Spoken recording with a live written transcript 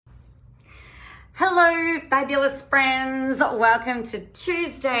Hello, fabulous friends. Welcome to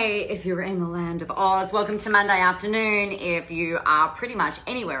Tuesday if you're in the land of Oz. Welcome to Monday afternoon if you are pretty much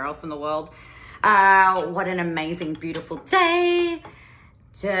anywhere else in the world. What an amazing, beautiful day.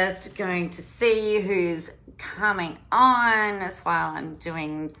 Just going to see who's coming on as while I'm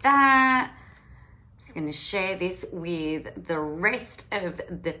doing that. I'm just going to share this with the rest of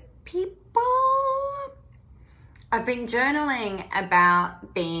the people. I've been journaling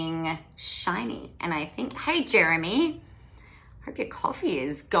about being shiny, and I think, hey Jeremy, hope your coffee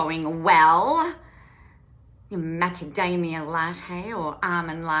is going well. Your macadamia latte or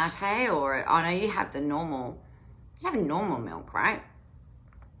almond latte, or I know you have normal milk, right?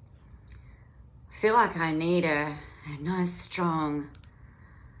 I feel like I need a nice strong.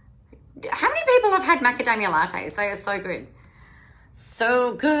 How many people have had macadamia lattes? They are so good.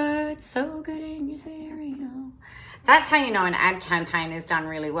 So good in your cereal. That's how you know an ad campaign is done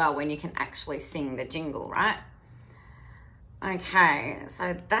really well, when you can actually sing the jingle, right? Okay,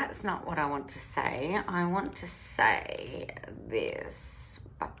 so that's not what I want to say. I want to say this.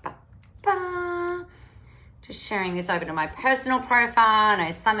 Just sharing this over to my personal profile. I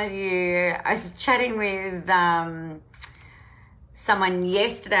know some of you, I was chatting with someone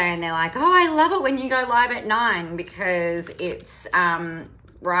yesterday and they're like, oh, I love it when you go live at 9 because it's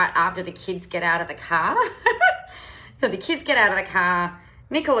right after the kids get out of the car. So the kids get out of the car,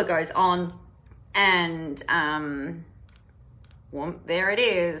 Nicola goes on, and well, there it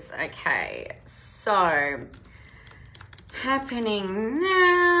is. Okay, so happening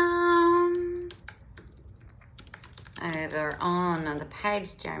now. Over on the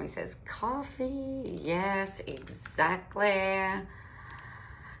page, Jeremy says coffee. Yes, exactly.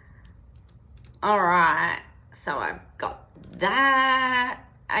 All right, so I've got that.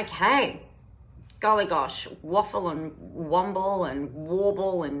 Okay. Golly gosh, waffle and womble and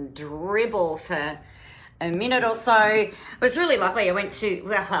warble and dribble for a minute or so. It was really lovely. I went to,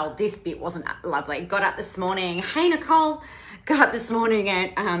 well, this bit wasn't lovely. Got up this morning. Hey, Nicole. Got up this morning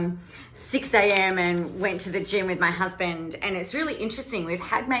at 6 a.m. and went to the gym with my husband. And it's really interesting. We've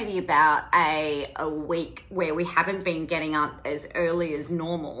had maybe about a week where we haven't been getting up as early as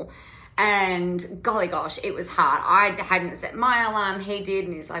normal. And golly gosh, it was hard. I hadn't set my alarm. He did.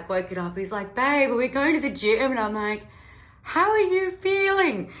 And he's like, woke it up. He's like, babe, are we going to the gym? And I'm like, how are you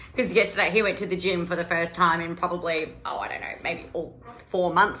feeling? Because yesterday he went to the gym for the first time in probably, I don't know, maybe all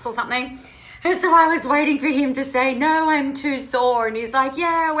 4 months or something. And so I was waiting for him to say, no, I'm too sore. And he's like,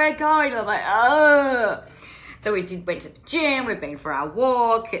 yeah, we're going. And I'm like, oh. So went to the gym. We've been for our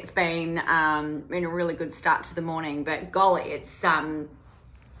walk. It's been a really good start to the morning. But golly, it's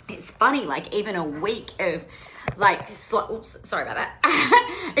funny, like even a week of like, sorry about that.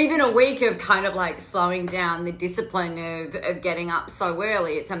 Even a week of kind of like slowing down the discipline of getting up so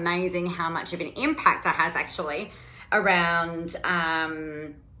early. It's amazing how much of an impact it has actually around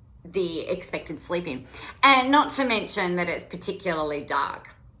the expected sleeping. And not to mention that it's particularly dark.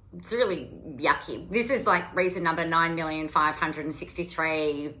 It's really yucky. This is like reason number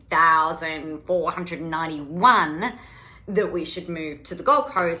 9,563,491 that we should move to the Gold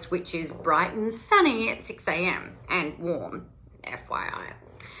Coast, which is bright and sunny at 6 a.m. and warm, FYI.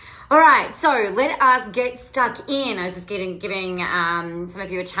 All right, so let us get stuck in. I was just giving some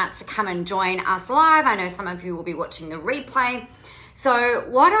of you a chance to come and join us live. I know some of you will be watching the replay. So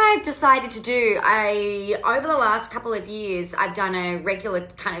what I've decided to do, over the last couple of years, I've done a regular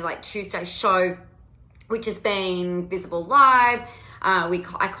kind of like Tuesday show, which has been Visible Live.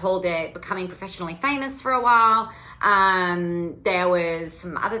 I called it Becoming Professionally Famous for a while. There was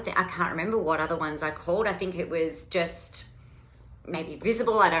some other thing. I can't remember what other ones I called. I think it was just maybe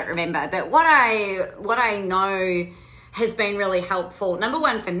Visible. I don't remember. But what I know has been really helpful. Number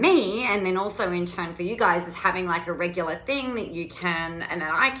one for me, and then also in turn for you guys, is having like a regular thing that you can, and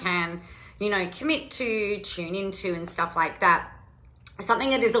that I can, commit to, tune into and stuff like that.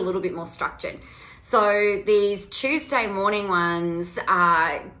 Something that is a little bit more structured. So these Tuesday morning ones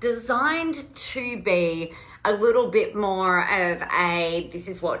are designed to be a little bit more of this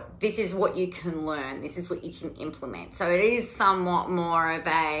is what you can learn, this is what you can implement. So it is somewhat more of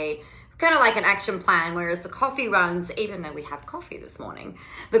a kind of like an action plan, whereas the coffee runs, even though we have coffee this morning,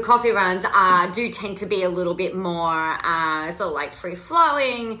 the coffee runs do tend to be a little bit more sort of like free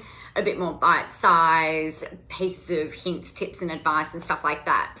flowing, a bit more bite size, pieces of hints, tips and advice and stuff like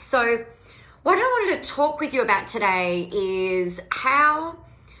that. So what I wanted to talk with you about today is how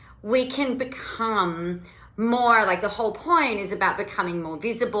we can become more like the whole point is about becoming more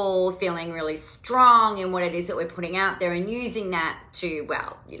visible, feeling really strong in what it is that we're putting out there, and using that to,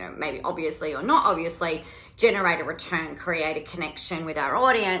 well, you know, maybe obviously or not obviously, generate a return, create a connection with our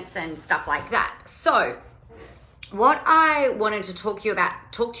audience and stuff like that. So what I wanted to talk to you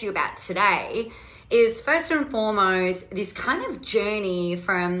about today is, first and foremost, this kind of journey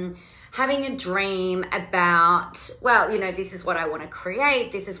from having a dream about, well, you know, this is what I want to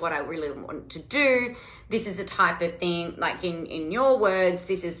create, this is what I really want to do, this is the type of thing, like in your words,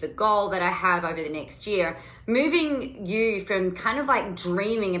 this is the goal that I have over the next year. Moving you from kind of like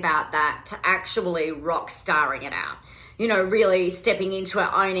dreaming about that to actually rock starring it out. You know, really stepping into it,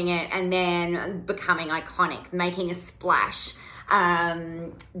 owning it, and then becoming iconic, making a splash.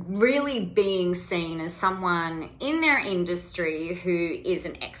 Really being seen as someone in their industry who is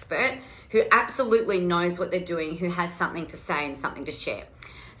an expert, who absolutely knows what they're doing, who has something to say and something to share.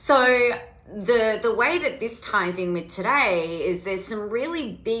 So the way that this ties in with today is there's some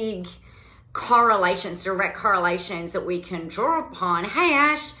really big correlations, direct correlations that we can draw upon. Hey,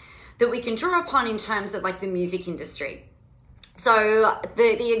 Ash, that we can draw upon in terms of like the music industry. So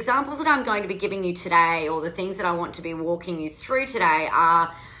the examples that I'm going to be giving you today, or the things that I want to be walking you through today,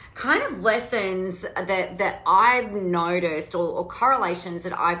 are kind of lessons that I've noticed, or correlations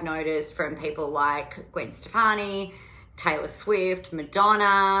that I've noticed from people like Gwen Stefani, Taylor Swift,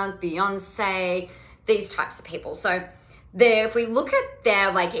 Madonna, Beyonce, these types of people. So if we look at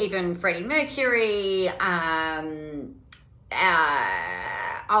their, like even Freddie Mercury,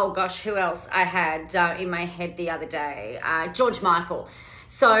 oh gosh, who else I had in my head the other day? George Michael.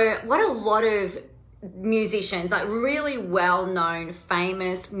 So what a lot of musicians, like really well-known,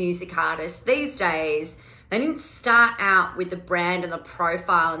 famous music artists these days, they didn't start out with the brand and the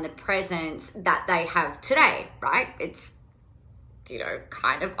profile and the presence that they have today, right? It's, you know,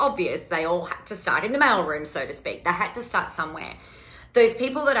 kind of obvious. They all had to start in the mailroom, so to speak. They had to start somewhere. Those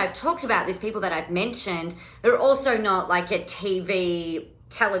people that I've talked about, these people that I've mentioned, they're also not like a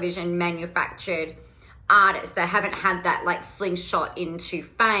television manufactured artist. They haven't had that like slingshot into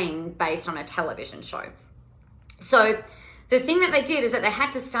fame based on a television show. So the thing that they did is that they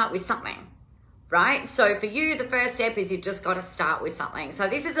had to start with something, right? So for you, the first step is you've just got to start with something. So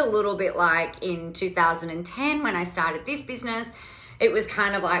this is a little bit like in 2010 when I started this business. It was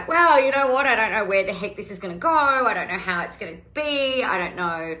kind of like, well, you know what? I don't know where the heck this is going to go. I don't know how it's going to be. I don't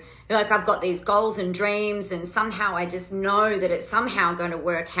know. Like, I've got these goals and dreams, and somehow I just know that it's somehow going to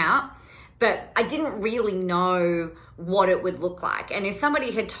work out. But I didn't really know what it would look like. And if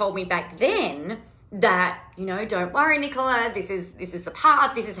somebody had told me back then that, you know, don't worry, Nicola, this is the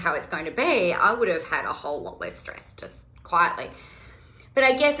path, this is how it's going to be, I would have had a whole lot less stress, just quietly. But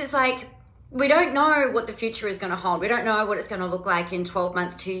I guess it's like, we don't know what the future is going to hold. We don't know what it's going to look like in 12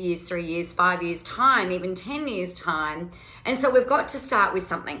 months, 2 years, 3 years, 5 years time, even 10 years time. And so we've got to start with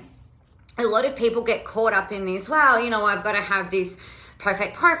something. A lot of people get caught up in this, well, you know, I've got to have this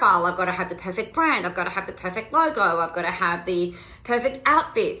perfect profile. I've got to have the perfect brand. I've got to have the perfect logo. I've got to have the perfect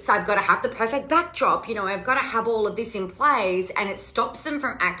outfits. I've got to have the perfect backdrop. You know, I've got to have all of this in place, and it stops them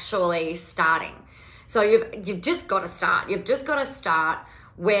from actually starting. So you've just got to start. You've just got to start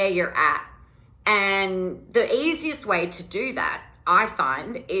where you're at. And the easiest way to do that, I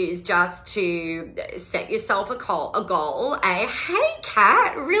find, is just to set yourself a goal. Hey,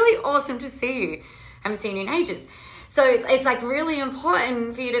 Kat, really awesome to see you. Haven't seen you in ages. So it's like really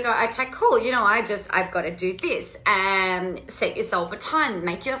important for you to go, okay, cool. You know, I've got to do this, and set yourself a time,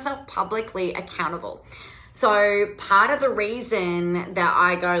 make yourself publicly accountable. So part of the reason that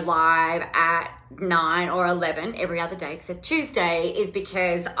I go live at 9 or 11 every other day except Tuesday is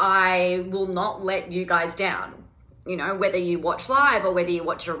because I will not let you guys down. You know, whether you watch live or whether you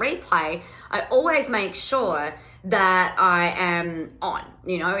watch a replay, I always make sure that I am on.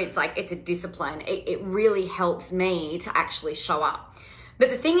 You know, it's like, it's a discipline. It really helps me to actually show up. But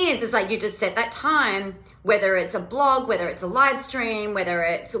the thing is like, you just set that time, whether it's a blog, whether it's a live stream, whether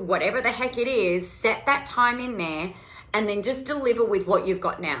it's whatever the heck it is, set that time in there, and then just deliver with what you've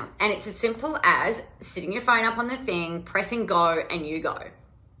got now. And it's as simple as sitting your phone up on the thing, pressing go, and you go,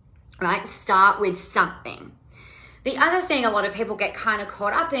 right? Start with something. The other thing a lot of people get kind of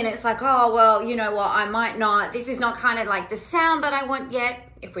caught up in, it's like, oh, well, you know what, I might not, this is not kind of like the sound that I want yet.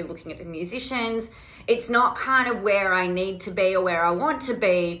 If we're looking at the musicians, it's not kind of where I need to be or where I want to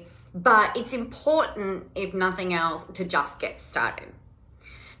be, but it's important, if nothing else, to just get started.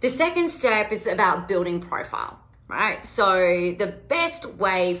 The second step is about building profile, right? So the best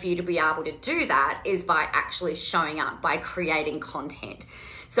way for you to be able to do that is by actually showing up, by creating content.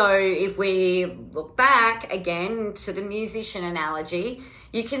 So if we look back again to the musician analogy,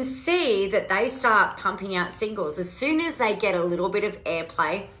 you can see that they start pumping out singles. As soon as they get a little bit of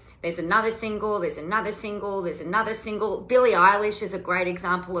airplay, there's another single, there's another single, there's another single. Billie Eilish is a great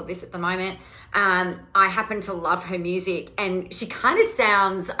example of this at the moment. I happen to love her music, and she kind of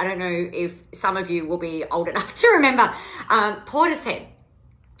sounds, I don't know if some of you will be old enough to remember, Portishead.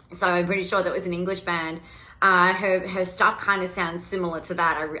 So I'm pretty sure that was an English band. Her stuff kind of sounds similar to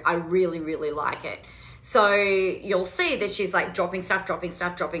that. I really, really like it. So you'll see that she's like dropping stuff.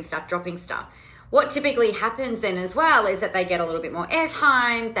 What typically happens then as well is that they get a little bit more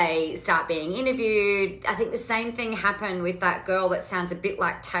airtime. They start being interviewed. I think the same thing happened with that girl that sounds a bit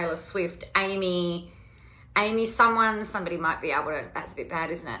like Taylor Swift, Amy somebody might be able to, that's a bit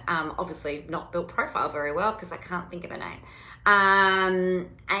bad, isn't it? Obviously not built profile very well because I can't think of her name.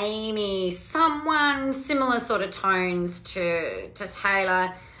 Amy, someone, similar sort of tones to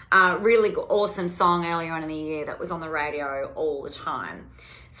Taylor. Really awesome song earlier on in the year that was on the radio all the time.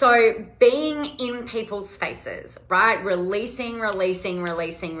 So being in people's faces, right? Releasing.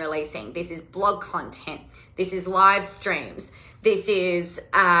 This is blog content. This is live streams. This is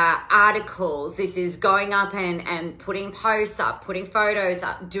articles. This is going up and putting posts up, putting photos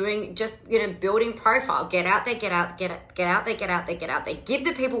up, doing just, building profile. Get out there. Give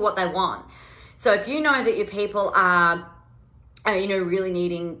the people what they want. So if you know that your people are really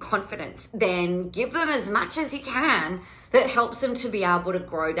needing confidence, then give them as much as you can that helps them to be able to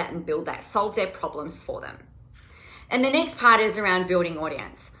grow that and build that, solve their problems for them. And the next part is around building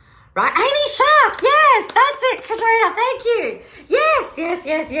audience, right? Amy Shark, yes, that's it, Katrina, thank you. Yes.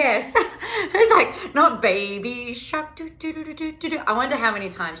 It's like, not Baby Shark, do. I wonder how many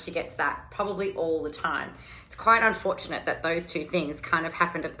times she gets that, probably all the time. It's quite unfortunate that those two things kind of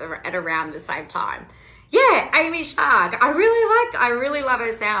happened at around the same time. Yeah, Amy Shark. I really love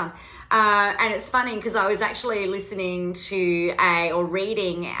her sound. And it's funny because I was actually listening to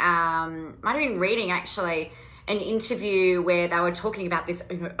reading actually an interview where they were talking about this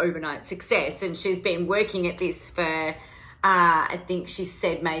overnight success, and she's been working at this for I think she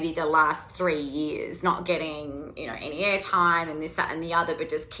said maybe the last 3 years, not getting, any airtime and this, that, and the other, but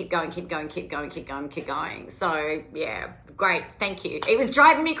just keep going. So yeah, great. Thank you. It was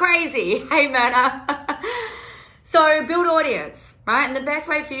driving me crazy. Hey, Myrna. So build audience, right? And the best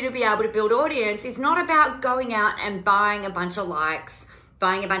way for you to be able to build audience is not about going out and buying a bunch of likes,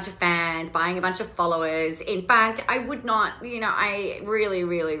 buying a bunch of fans, buying a bunch of followers. In fact, I would not, I really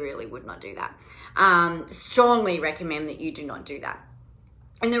would not do that. Strongly recommend that you do not do that.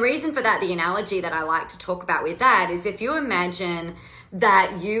 And the reason for that, the analogy that I like to talk about with that is if you imagine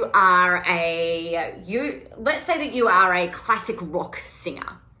that let's say that you are a classic rock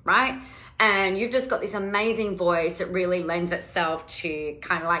singer, right? And you've just got this amazing voice that really lends itself to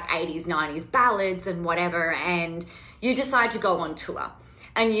kind of like 80s, 90s ballads and whatever, and you decide to go on tour.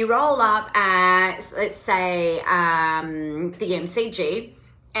 And you roll up at, let's say, the MCG,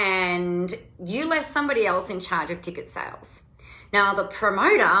 and you left somebody else in charge of ticket sales. Now, the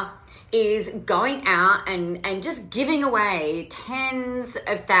promoter is going out and just giving away tens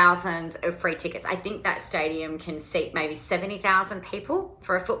of thousands of free tickets. I think that stadium can seat maybe 70,000 people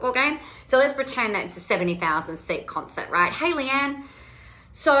for a football game. So let's pretend that it's a 70,000 seat concert, right? Hey, Leanne.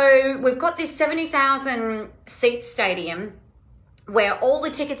 So we've got this 70,000 seat stadium where all the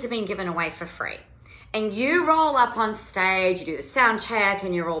tickets have been given away for free. And you roll up on stage, you do the sound check,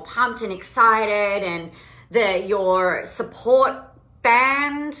 and you're all pumped and excited, and your support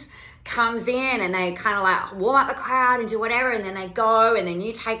band comes in and they kind of like warm up the crowd and do whatever, and then they go, and then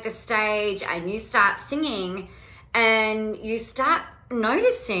you take the stage and you start singing, and you start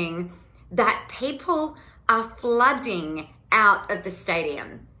noticing that people are flooding out of the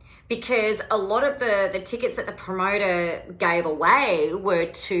stadium because a lot of the tickets that the promoter gave away were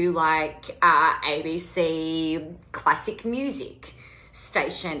to like ABC classic music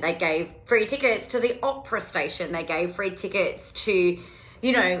station. They gave free tickets to the opera station. They gave free tickets to,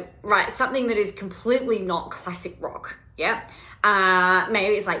 something that is completely not classic rock. Yeah.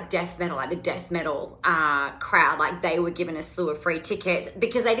 Maybe it's like death metal, like the death metal crowd. Like they were given a slew of free tickets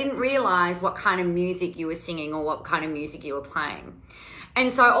because they didn't realize what kind of music you were singing or what kind of music you were playing. And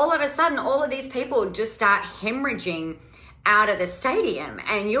so all of a sudden, all of these people just start hemorrhaging out of the stadium.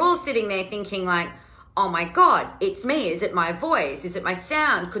 And you're sitting there thinking like, oh my God, it's me. Is it my voice? Is it my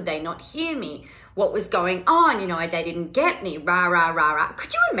sound? Could they not hear me? What was going on? They didn't get me. Rah, rah, rah, rah.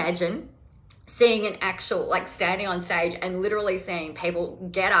 Could you imagine seeing an actual, like standing on stage and literally seeing people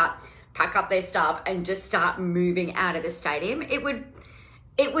get up, pack up their stuff and just start moving out of the stadium? It would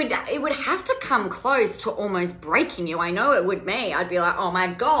have to come close to almost breaking you. I know it would me. I'd be like, oh my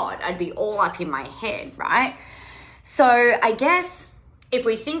God, I'd be all up in my head, right? So I guess if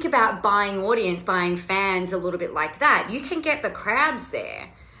we think about buying audience, buying fans a little bit like that, you can get the crowds there.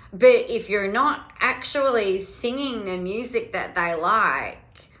 But if you're not actually singing the music that they like,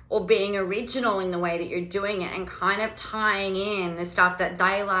 or being original in the way that you're doing it and kind of tying in the stuff that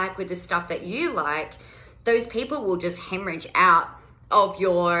they like with the stuff that you like, those people will just hemorrhage out of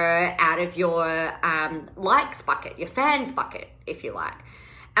your likes bucket, your fans bucket, if you like.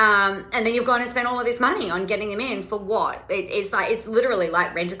 And then you've gone and spent all of this money on getting them in for what? It's literally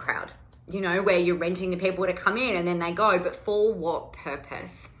like rent a crowd, where you're renting the people to come in and then they go, but for what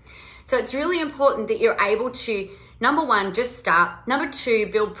purpose? So it's really important that you're able to, number one, just start. Number two,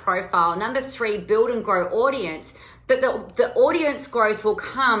 build profile. Number three, build and grow audience. But the audience growth will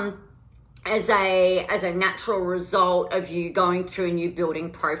come as a natural result of you going through and you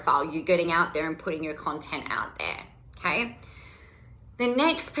building profile, you getting out there and putting your content out there, okay? The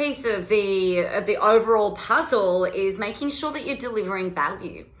next piece of the overall puzzle is making sure that you're delivering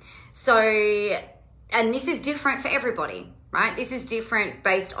value. So, and this is different for everybody, right? This is different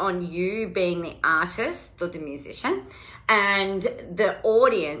based on you being the artist or the musician and the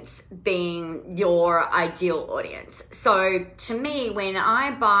audience being your ideal audience. So to me, when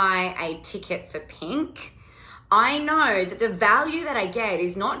I buy a ticket for Pink, I know that the value that I get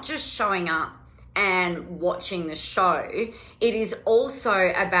is not just showing up and watching the show. It is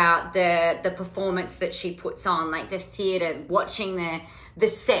also about the performance that she puts on, like the theater, watching the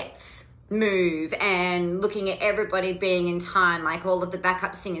sets move and looking at everybody being in time, like all of the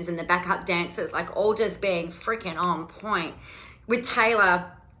backup singers and the backup dancers, like all just being freaking on point. With Taylor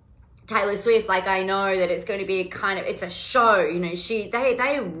Swift, like I know that it's going to be it's a show,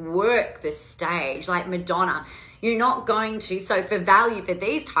 they work the stage like Madonna. You're not going to, so for value for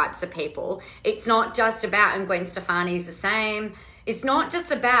these types of people, it's not just about, and Gwen Stefani's the same, it's not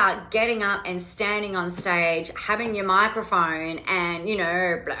just about getting up and standing on stage, having your microphone and,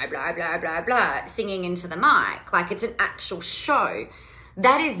 blah, blah, blah, blah, blah, singing into the mic. Like it's an actual show.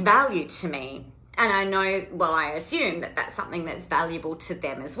 That is value to me. And I know, I assume that that's something that's valuable to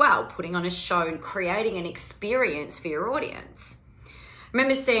them as well, putting on a show and creating an experience for your audience. I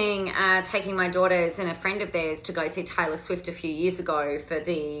remember taking my daughters and a friend of theirs to go see Taylor Swift a few years ago for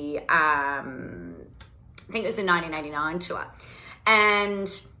the, I think it was the 1989 tour. And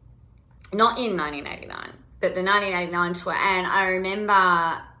not in 1989, but the 1989 tour. And I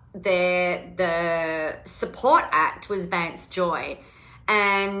remember the support act was Vance Joy.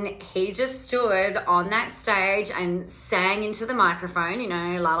 And he just stood on that stage and sang into the microphone,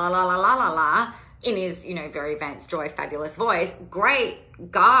 la, la, la, la, la, la, la, in his, very Vance Joy, fabulous voice.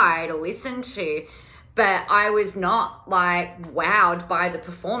 Great guy to listen to. But I was not wowed by the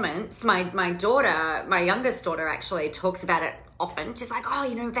performance. My youngest daughter actually talks about it often. She's like,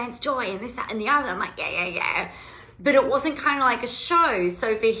 Vance Joy and this, that, and the other. I'm like, yeah. But it wasn't kind of like a show.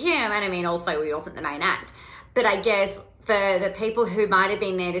 So for him, and I mean, also he wasn't the main act. But I guess for the people who might have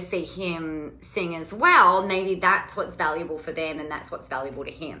been there to see him sing as well, maybe that's what's valuable for them and that's what's valuable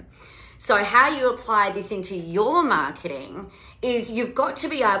to him. So how you apply this into your marketing is you've got to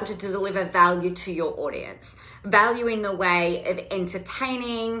be able to deliver value to your audience. Value in the way of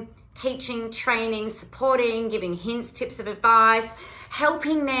entertaining, teaching, training, supporting, giving hints, tips of advice,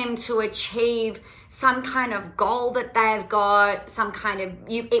 helping them to achieve some kind of goal that they've got,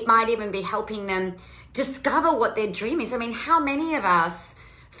 it might even be helping them discover what their dream is. I mean, how many of us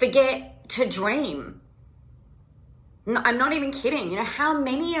forget to dream? I'm not even kidding. How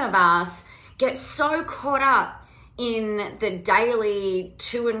many of us get so caught up in the daily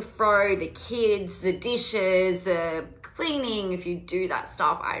to and fro, the kids, the dishes, the cleaning, if you do that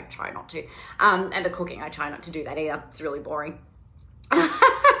stuff. I try not to. And the cooking, I try not to do that either. It's really boring.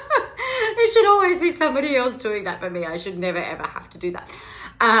 There should always be somebody else doing that for me. I should never, ever have to do that.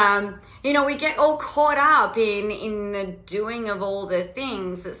 We get all caught up in the doing of all the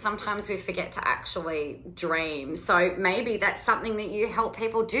things that sometimes we forget to actually dream. So maybe that's something that you help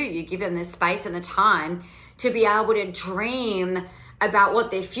people do. You give them the space and the time to be able to dream about what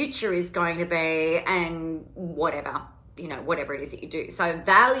their future is going to be and whatever it is that you do. So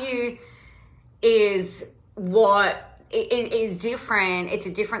value is is different. It's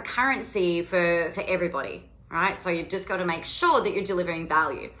a different currency for everybody. Right? So you've just got to make sure that you're delivering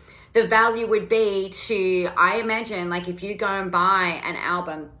value. The value would be to, I imagine, if you go and buy an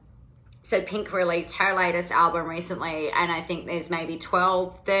album. So Pink released her latest album recently, and I think there's maybe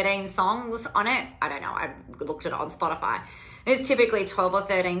 12, 13 songs on it. I don't know. I looked at it on Spotify. There's typically 12 or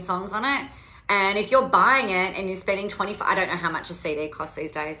 13 songs on it. And if you're buying it and you're spending $25, I don't know how much a CD costs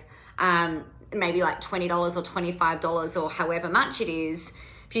these days. Maybe $20 or $25 or however much it is.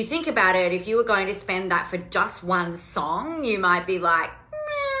 If you think about it, if you were going to spend that for just one song, you might be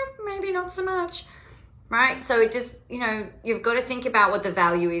maybe not so much, right? So it just, you've got to think about what the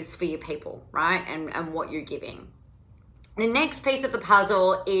value is for your people, right? And what you're giving. The next piece of the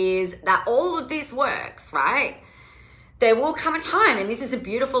puzzle is that all of this works, right? There will come a time, and this is a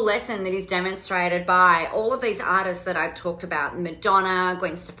beautiful lesson that is demonstrated by all of these artists that I've talked about: Madonna,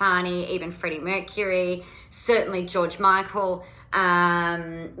 Gwen Stefani, even Freddie Mercury, certainly George Michael,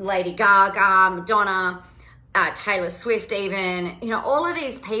 Lady Gaga, Madonna, Taylor Swift even. All of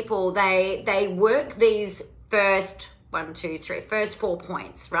these people, they work these first 4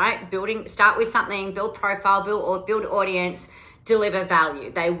 points, right? Start with something, build profile, build audience, deliver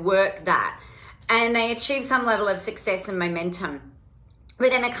value. They work that. And they achieve some level of success and momentum.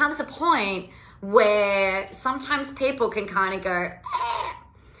 But then there comes a point where sometimes people can kind of go,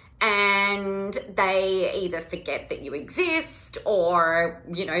 and they either forget that you exist, or,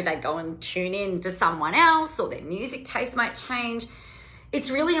 they go and tune in to someone else, or their music taste might change.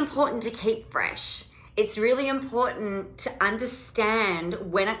 It's really important to keep fresh. It's really important to understand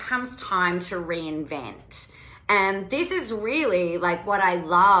when it comes time to reinvent. And this is really like what I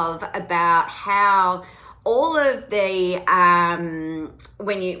love about how all of the,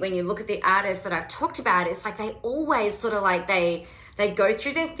 when you look at the artists that I've talked about, it's like they always sort of like they go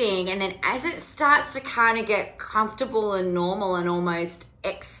through their thing, and then as it starts to kind of get comfortable and normal and almost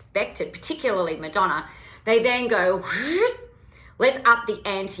expected, particularly Madonna, they then go, let's up the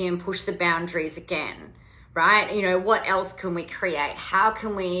ante and push the boundaries again. Right? What else can we create? How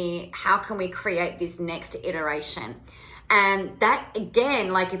can we create this next iteration? And that,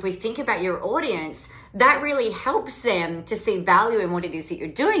 again, like if we think about your audience, that really helps them to see value in what it is that you're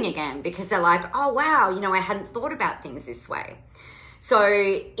doing again, because they're like, oh, wow, I hadn't thought about things this way. So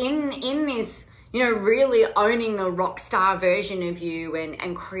in this, really owning the rock star version of you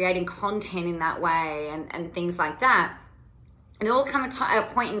and creating content in that way and things like that, there will come a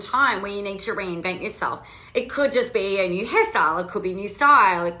point in time where you need to reinvent yourself. It could just be a new hairstyle. It could be a new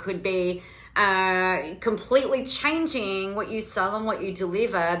style. It could be completely changing what you sell and what you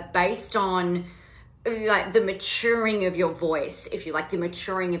deliver based on like the maturing of your voice, if you like, the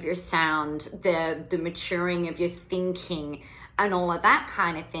maturing of your sound, the maturing of your thinking and all of that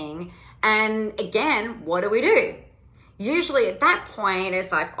kind of thing. And again, what do? Usually at that point,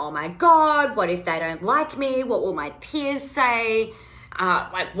 it's like, oh my God, what if they don't like me? What will my peers say?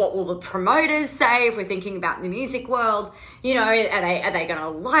 What will the promoters say if we're thinking about the music world? Are they going to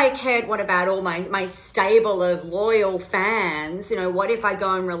like it? What about all my stable of loyal fans? What if I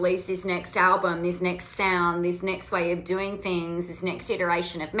go and release this next album, this next sound, this next way of doing things, this next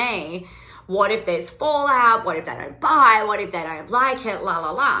iteration of me? What if there's fallout? What if they don't buy? What if they don't like it? La, la,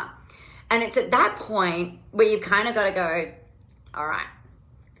 la. And it's at that point where you've kind of got to go, all right,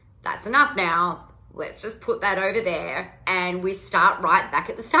 that's enough now. Let's just put that over there, and we start right back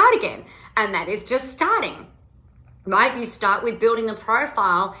at the start again. And that is just starting, right? You start with building a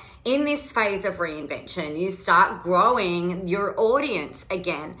profile in this phase of reinvention. You start growing your audience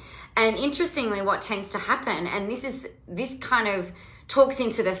again. And interestingly, what tends to happen, and this kind of talks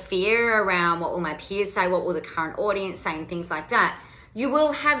into the fear around what will my peers say, what will the current audience say, and things like that. You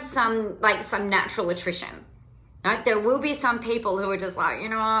will have some natural attrition, right? There will be some people who are just like, you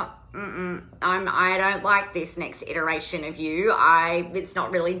know what? I don't like this next iteration of you. It's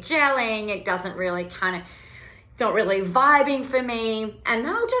not really gelling. It doesn't really it's not really vibing for me. And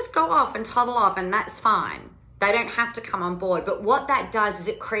they'll just go off and toddle off, and that's fine. They don't have to come on board. But what that does is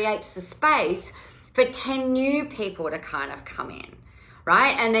it creates the space for 10 new people to kind of come in.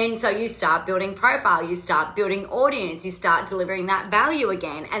 Right? And then so you start building profile, you start building audience, you start delivering that value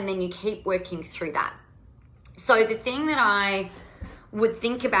again, and then you keep working through that. So the thing that I would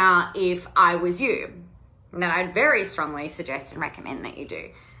think about if I was you, that I'd very strongly suggest and recommend that you do,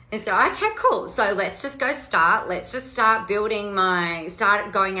 is go, okay, cool. So let's just start going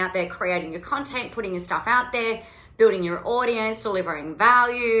out there, creating your content, putting your stuff out there, building your audience, delivering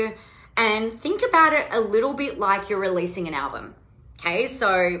value, and think about it a little bit like you're releasing an album. Okay,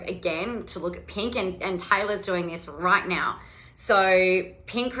 so again, to look at Pink, and Taylor's doing this right now. So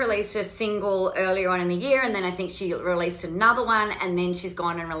Pink released a single earlier on in the year, and then I think she released another one, and then she's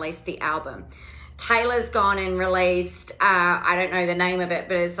gone and released the album. Taylor's gone and released, I don't know the name of it,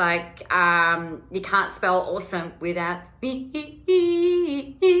 but it's like, you can't spell awesome without me.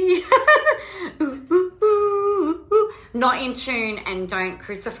 Not in tune, and don't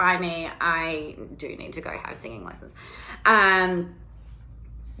crucify me. I do need to go have singing lessons.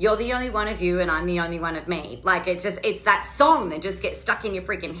 You're the only one of you and I'm the only one of me. Like it's that song that just gets stuck in your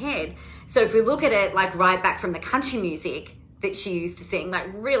freaking head. So if we look at it like right back from the country music, that she used to sing, like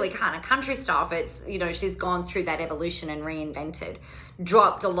really kind of country stuff. It's, you know, she's gone through that evolution and reinvented,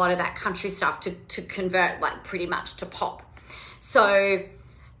 dropped a lot of that country stuff to convert like pretty much to pop. So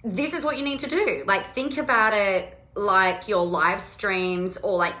this is what you need to do. Like, think about it like your live streams,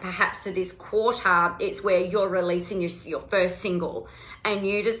 or like perhaps for this quarter, it's where you're releasing your first single, and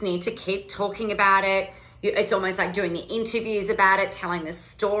you just need to keep talking about it. It's almost like doing the interviews about it, telling the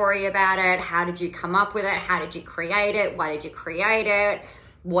story about it. How did you come up with it? How did you create it? Why did you create it?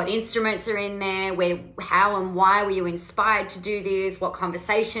 What instruments are in there? How and why were you inspired to do this? What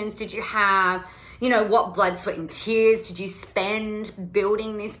conversations did you have? You know, what blood, sweat, and tears did you spend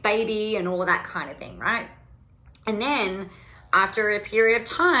building this baby, and all that kind of thing, right? And then after a period of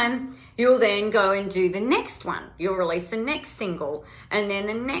time, you'll then go and do the next one. You'll release the next single, and then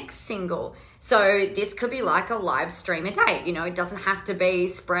the next single. So this could be like a live stream a day. You know, it doesn't have to be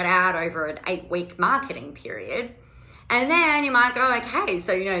spread out over an 8-week marketing period. And then you might go, okay,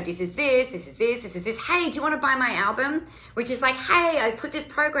 so, you know, this is this, this is this, this is this. Hey, do you want to buy my album? Which is like, hey, I've put this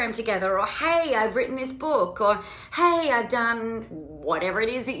program together, or hey, I've written this book, or hey, I've done whatever it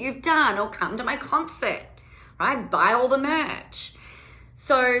is that you've done, or come to my concert, right? Buy all the merch.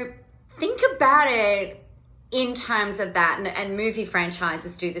 So think about it in terms of that, and movie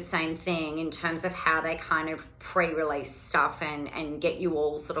franchises do the same thing in terms of how they kind of pre-release stuff and get you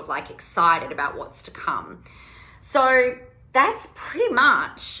all sort of like excited about what's to come. So that's pretty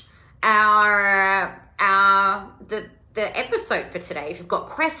much the episode for today. If you've got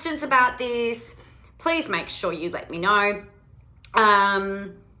questions about this, please make sure you let me know.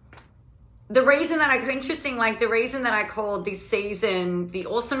 The reason that I called this season The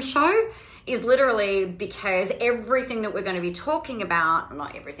Awesome Show is literally because everything that we're going to be talking about,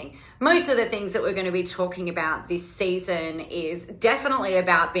 not everything, most of the things that we're going to be talking about this season is definitely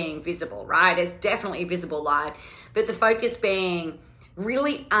about being visible, right? It's definitely visible live, but the focus being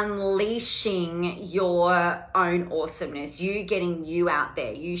really unleashing your own awesomeness, you getting you out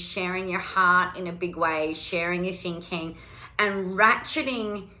there, you sharing your heart in a big way, sharing your thinking, and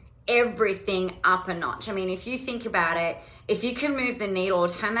ratcheting everything up a notch. I mean, if you think about it, if you can move the needle,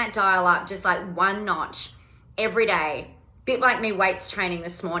 turn that dial up just like one notch every day, bit like me weights training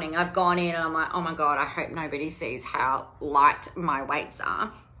this morning. I've gone in and I'm like, oh my God, I hope nobody sees how light my weights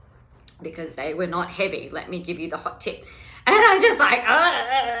are, because they were not heavy. Let me give you the hot tip. And I'm just like, doing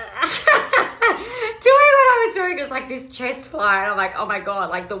what I was doing was like this chest fly. And I'm like, oh my God,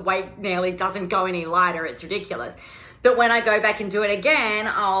 like the weight nearly doesn't go any lighter. It's ridiculous. But when I go back and do it again,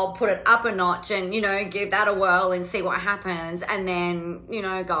 I'll put it up a notch and, you know, give that a whirl and see what happens. And then, you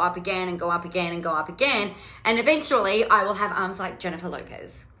know, go up again and go up again and go up again. And eventually I will have arms like Jennifer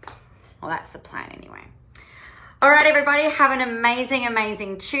Lopez. Well, that's the plan anyway. All right, everybody, have an amazing,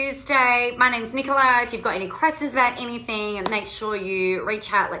 amazing Tuesday. My name's Nicola. If you've got any questions about anything, make sure you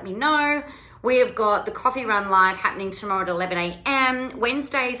reach out, let me know. We have got the Coffee Run Live happening tomorrow at 11 a.m.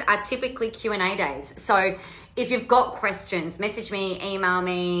 Wednesdays are typically Q&A days. So if you've got questions, message me, email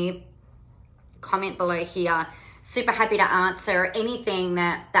me, comment below here. Super happy to answer anything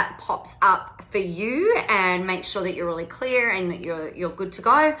that pops up for you, and make sure that you're really clear and that you're good to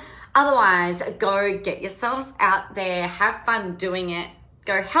go. Otherwise, go get yourselves out there, have fun doing it,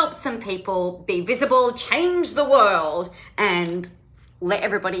 go help some people, be visible, change the world, and let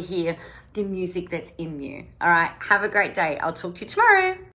everybody hear the music that's in you. All right, have a great day. I'll talk to you tomorrow.